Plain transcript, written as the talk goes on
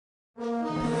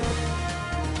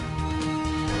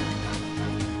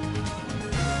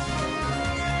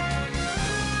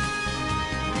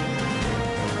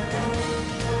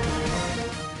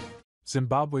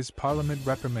Zimbabwe's parliament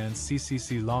reprimands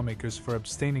CCC lawmakers for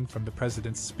abstaining from the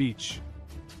president's speech.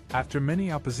 After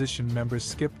many opposition members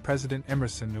skipped President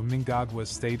Emmerson Mnangagwa's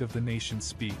State of the Nation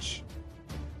speech,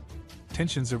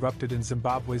 tensions erupted in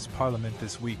Zimbabwe's parliament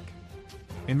this week.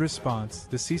 In response,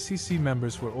 the CCC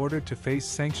members were ordered to face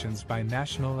sanctions by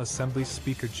National Assembly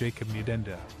Speaker Jacob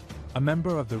Mudenda, a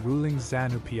member of the ruling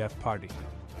ZANU-PF party.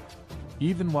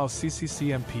 Even while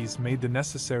CCC MPs made the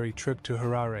necessary trip to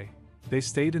Harare, they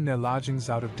stayed in their lodgings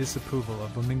out of disapproval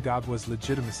of Mnangagwa's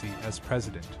legitimacy as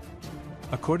president.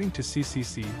 According to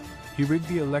CCC, he rigged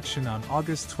the election on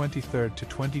August 23 to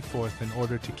 24 in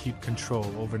order to keep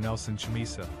control over Nelson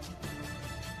Chamisa,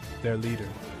 their leader.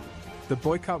 The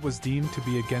boycott was deemed to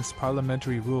be against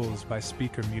parliamentary rules by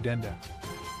Speaker Mudenda.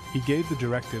 He gave the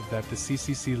directive that the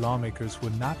CCC lawmakers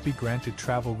would not be granted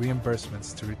travel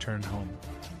reimbursements to return home.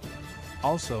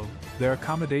 Also, their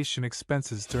accommodation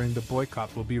expenses during the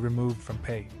boycott will be removed from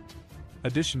pay.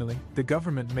 Additionally, the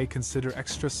government may consider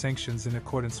extra sanctions in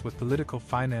accordance with political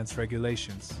finance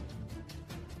regulations.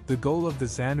 The goal of the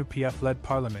ZANU-PF-led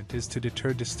parliament is to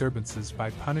deter disturbances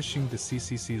by punishing the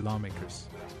CCC lawmakers.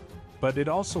 But it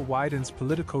also widens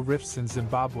political rifts in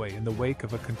Zimbabwe in the wake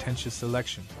of a contentious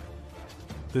election.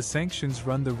 The sanctions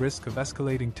run the risk of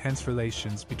escalating tense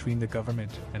relations between the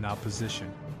government and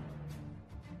opposition.